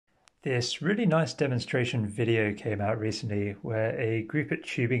This really nice demonstration video came out recently where a group at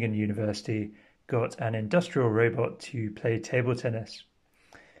Tübingen University got an industrial robot to play table tennis.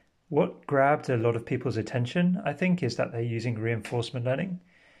 What grabbed a lot of people's attention, I think, is that they're using reinforcement learning.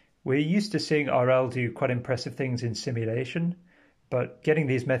 We're used to seeing RL do quite impressive things in simulation, but getting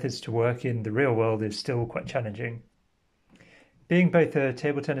these methods to work in the real world is still quite challenging. Being both a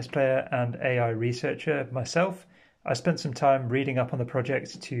table tennis player and AI researcher myself, I spent some time reading up on the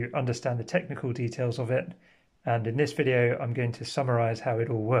project to understand the technical details of it, and in this video I'm going to summarize how it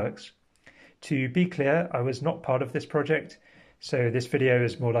all works. To be clear, I was not part of this project, so this video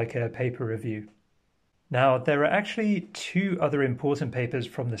is more like a paper review. Now, there are actually two other important papers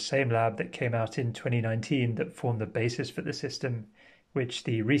from the same lab that came out in 2019 that form the basis for the system, which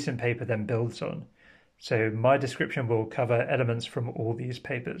the recent paper then builds on. So my description will cover elements from all these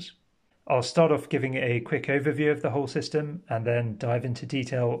papers. I'll start off giving a quick overview of the whole system and then dive into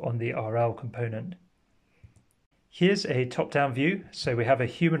detail on the RL component. Here's a top-down view, so we have a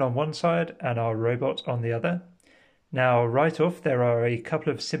human on one side and our robot on the other. Now, right off, there are a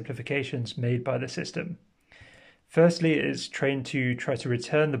couple of simplifications made by the system. Firstly, it's trained to try to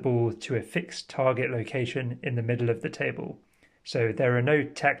return the ball to a fixed target location in the middle of the table. So there are no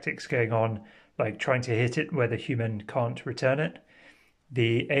tactics going on, like trying to hit it where the human can't return it.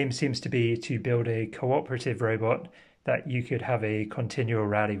 The aim seems to be to build a cooperative robot that you could have a continual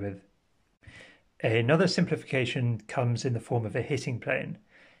rally with. Another simplification comes in the form of a hitting plane.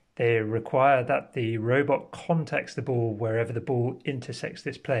 They require that the robot contacts the ball wherever the ball intersects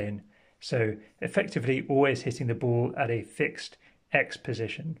this plane, so effectively always hitting the ball at a fixed X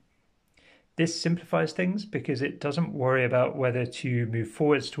position. This simplifies things because it doesn't worry about whether to move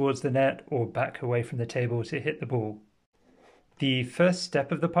forwards towards the net or back away from the table to hit the ball. The first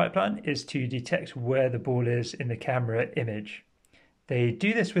step of the pipeline is to detect where the ball is in the camera image. They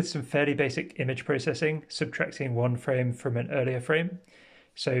do this with some fairly basic image processing, subtracting one frame from an earlier frame.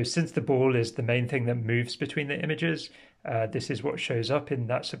 So since the ball is the main thing that moves between the images, this is what shows up in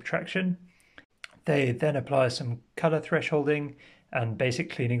that subtraction. They then apply some color thresholding and basic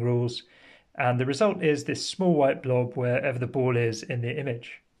cleaning rules, and the result is this small white blob wherever the ball is in the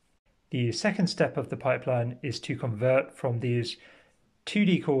image. The second step of the pipeline is to convert from these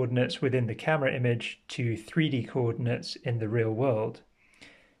 2D coordinates within the camera image to 3D coordinates in the real world.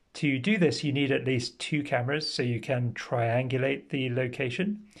 To do this, you need at least two cameras so you can triangulate the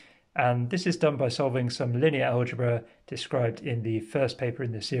location, and this is done by solving some linear algebra described in the first paper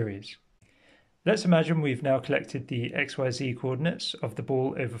in the series. Let's imagine we've now collected the XYZ coordinates of the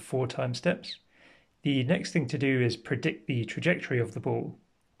ball over 4 time steps. The next thing to do is predict the trajectory of the ball.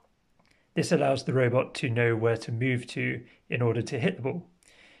 This allows the robot to know where to move to in order to hit the ball.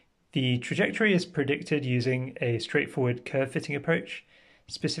 The trajectory is predicted using a straightforward curve fitting approach.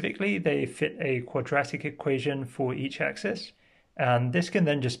 Specifically, they fit a quadratic equation for each axis, and this can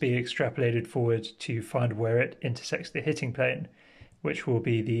then just be extrapolated forward to find where it intersects the hitting plane, which will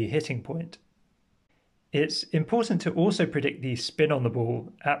be the hitting point. It's important to also predict the spin on the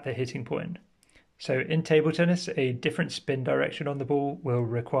ball at the hitting point. So in table tennis, a different spin direction on the ball will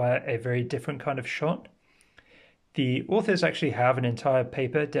require a very different kind of shot. The authors actually have an entire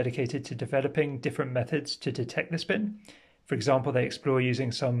paper dedicated to developing different methods to detect the spin. For example, they explore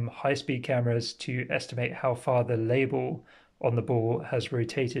using some high-speed cameras to estimate how far the label on the ball has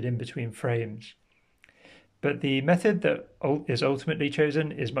rotated in between frames. But the method that is ultimately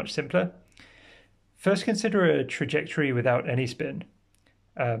chosen is much simpler. First, consider a trajectory without any spin.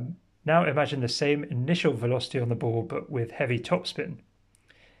 Now imagine the same initial velocity on the ball, but with heavy topspin.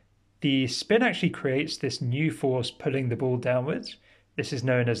 The spin actually creates this new force pulling the ball downwards. This is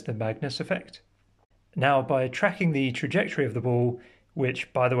known as the Magnus effect. Now, by tracking the trajectory of the ball,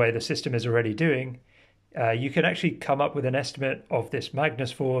 which, by the way, the system is already doing, you can actually come up with an estimate of this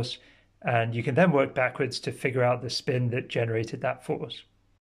Magnus force, and you can then work backwards to figure out the spin that generated that force.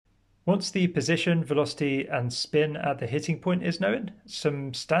 Once the position, velocity, and spin at the hitting point is known,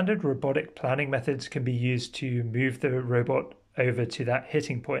 some standard robotic planning methods can be used to move the robot over to that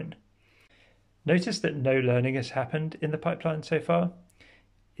hitting point. Notice that no learning has happened in the pipeline so far.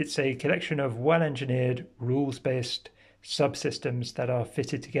 It's a collection of well-engineered, rules-based subsystems that are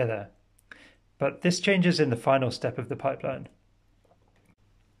fitted together. But this changes in the final step of the pipeline.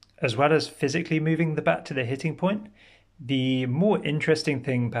 As well as physically moving the bat to the hitting point, the more interesting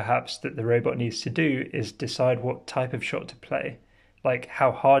thing perhaps that the robot needs to do is decide what type of shot to play, like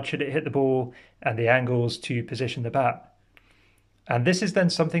how hard should it hit the ball and the angles to position the bat. And this is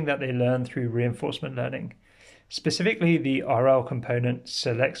then something that they learn through reinforcement learning. Specifically, the RL component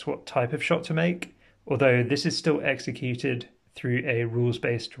selects what type of shot to make, although this is still executed through a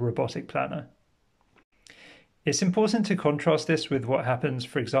rules-based robotic planner. It's important to contrast this with what happens,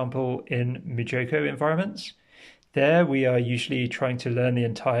 for example, in MuJoCo environments. There, we are usually trying to learn the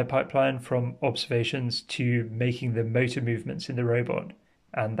entire pipeline from observations to making the motor movements in the robot,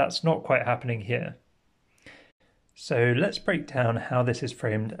 and that's not quite happening here. So let's break down how this is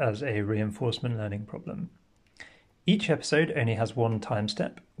framed as a reinforcement learning problem. Each episode only has one time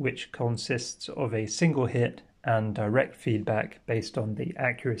step, which consists of a single hit and direct feedback based on the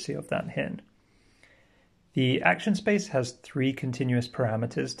accuracy of that hit. The action space has 3 continuous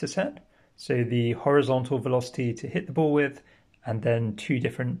parameters to set, so the horizontal velocity to hit the ball with, and then 2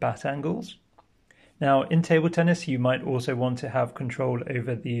 different bat angles. Now, in table tennis, you might also want to have control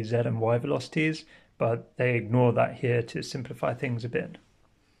over the Z and Y velocities, but they ignore that here to simplify things a bit.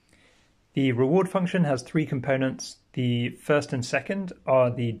 The reward function has 3 components. The first and second are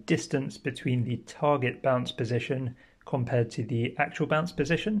the distance between the target bounce position compared to the actual bounce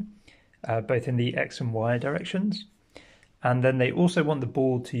position, both in the X and Y directions. And then they also want the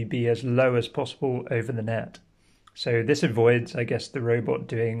ball to be as low as possible over the net. So this avoids, I guess, the robot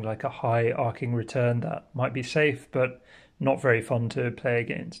doing like a high arcing return that might be safe, but not very fun to play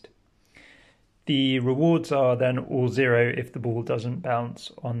against. The rewards are then all 0 if the ball doesn't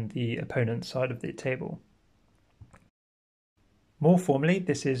bounce on the opponent's side of the table. More formally,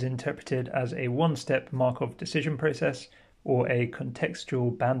 this is interpreted as a one-step Markov decision process or a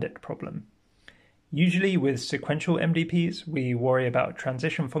contextual bandit problem. Usually with sequential MDPs, we worry about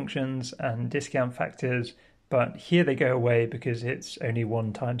transition functions and discount factors, but here they go away because it's only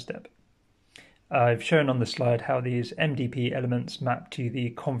one time step. I've shown on the slide how these MDP elements map to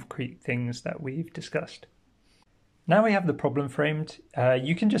the concrete things that we've discussed. Now we have the problem framed,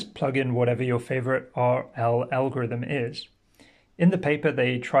 you can just plug in whatever your favorite RL algorithm is. In the paper,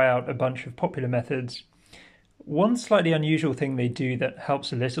 they try out a bunch of popular methods. One slightly unusual thing they do that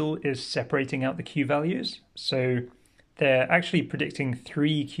helps a little is separating out the Q values. So they're actually predicting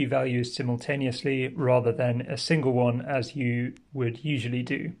 3 Q values simultaneously rather than a single one as you would usually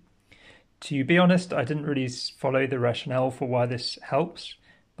do. To be honest, I didn't really follow the rationale for why this helps,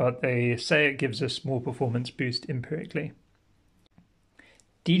 but they say it gives a small performance boost empirically.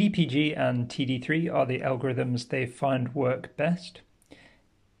 DDPG and TD3 are the algorithms they find work best.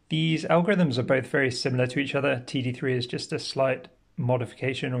 These algorithms are both very similar to each other. TD3 is just a slight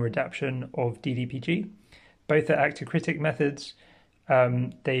modification or adaptation of DDPG. Both are actor-critic methods.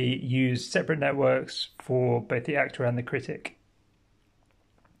 They use separate networks for both the actor and the critic.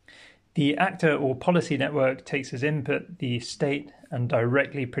 The actor or policy network takes as input the state and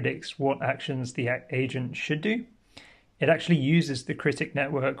directly predicts what actions the agent should do. It actually uses the critic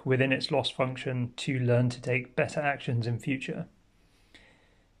network within its loss function to learn to take better actions in future.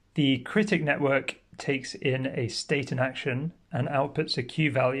 The critic network takes in a state and action and outputs a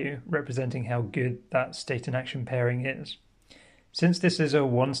Q value representing how good that state and action pairing is. Since this is a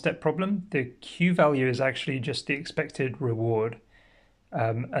one-step problem, the Q value is actually just the expected reward,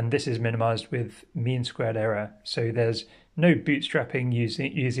 and this is minimized with mean squared error. So there's no bootstrapping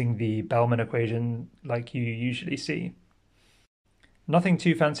using the Bellman equation like you usually see. Nothing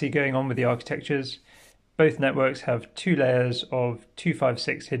too fancy going on with the architectures. Both networks have 2 layers of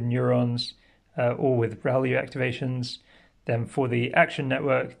 256 hidden neurons, all with value activations. Then for the action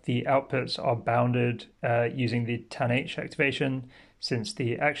network, the outputs are bounded using the TANH activation, since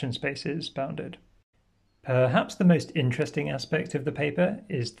the action space is bounded. Perhaps the most interesting aspect of the paper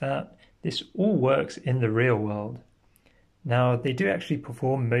is that this all works in the real world. Now, they do actually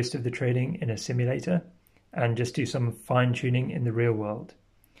perform most of the training in a simulator and just do some fine-tuning in the real world.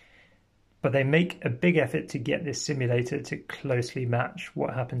 But they make a big effort to get this simulator to closely match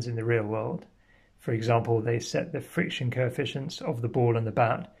what happens in the real world. For example, they set the friction coefficients of the ball and the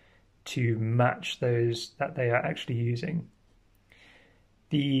bat to match those that they are actually using.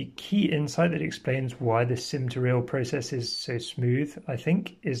 The key insight that explains why the sim-to-real process is so smooth, I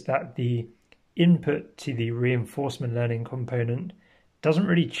think, is that the input to the reinforcement learning component doesn't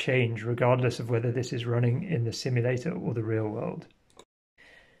really change regardless of whether this is running in the simulator or the real world.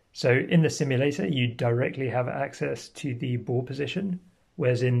 So in the simulator, you directly have access to the ball position,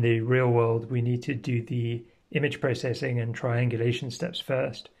 whereas in the real world, we need to do the image processing and triangulation steps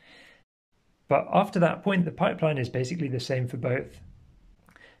first. But after that point, the pipeline is basically the same for both.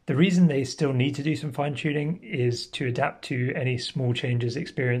 The reason they still need to do some fine-tuning is to adapt to any small changes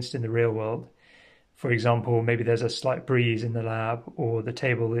experienced in the real world. For example, maybe there's a slight breeze in the lab or the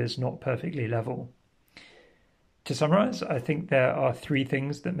table is not perfectly level. To summarize, I think there are 3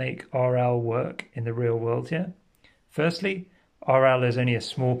 things that make RL work in the real world here. Firstly, RL is only a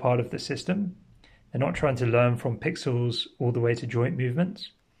small part of the system. They're not trying to learn from pixels all the way to joint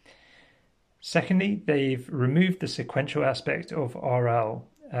movements. Secondly, they've removed the sequential aspect of RL.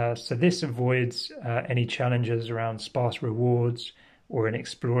 So this avoids any challenges around sparse rewards or in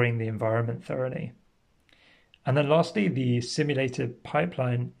exploring the environment thoroughly. And then lastly, the simulated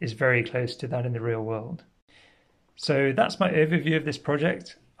pipeline is very close to that in the real world. So that's my overview of this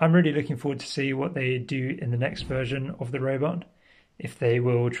project. I'm really looking forward to see what they do in the next version of the robot. If they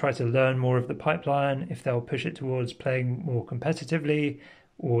will try to learn more of the pipeline, if they'll push it towards playing more competitively,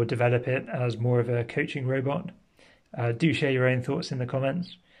 or develop it as more of a coaching robot. Do share your own thoughts in the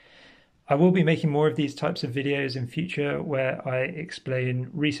comments. I will be making more of these types of videos in future where I explain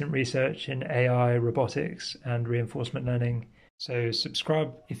recent research in AI, robotics, and reinforcement learning. So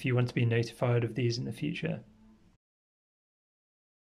subscribe if you want to be notified of these in the future.